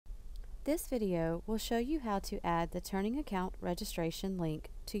This video will show you how to add the Turning Account Registration link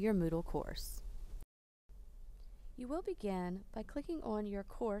to your Moodle course. You will begin by clicking on your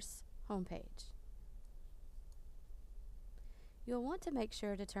course homepage. You'll want to make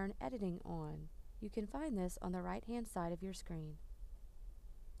sure to turn editing on. You can find this on the right-hand side of your screen.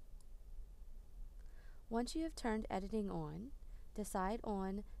 Once you have turned editing on, decide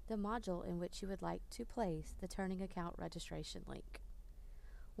on the module in which you would like to place the Turning Account Registration link.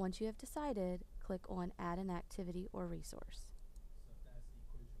 Once you have decided, click on Add an Activity or Resource.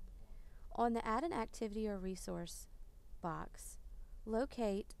 On the Add an Activity or Resource box,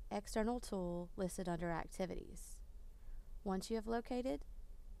 locate External Tool listed under Activities. Once you have located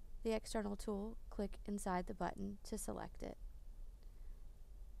the external tool, click inside the button to select it.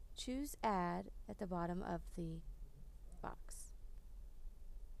 Choose Add at the bottom of the box.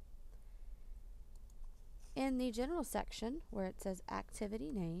 In the General section, where it says Activity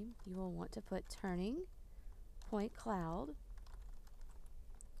Name, you will want to put Turning Point Cloud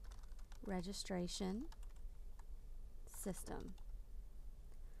Registration System.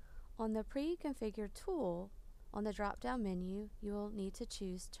 On the Pre-configured tool, on the drop-down menu, you will need to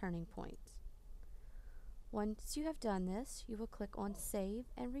choose Turning Point. Once you have done this, you will click on Save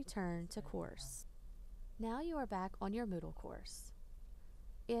and Return to Course. Now you are back on your Moodle course.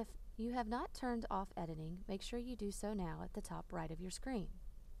 If you have not turned off editing, make sure you do so now at the top right of your screen.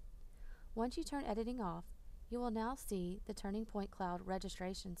 Once you turn editing off, you will now see the Turning Point Cloud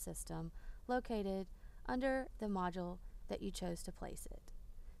Registration System located under the module that you chose to place it.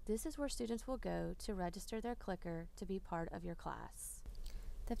 This is where students will go to register their clicker to be part of your class.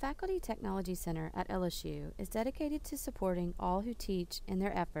 The Faculty Technology Center at LSU is dedicated to supporting all who teach in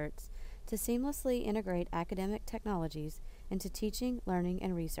their efforts to seamlessly integrate academic technologies into teaching, learning,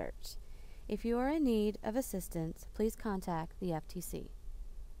 and research. If you are in need of assistance, please contact the FTC.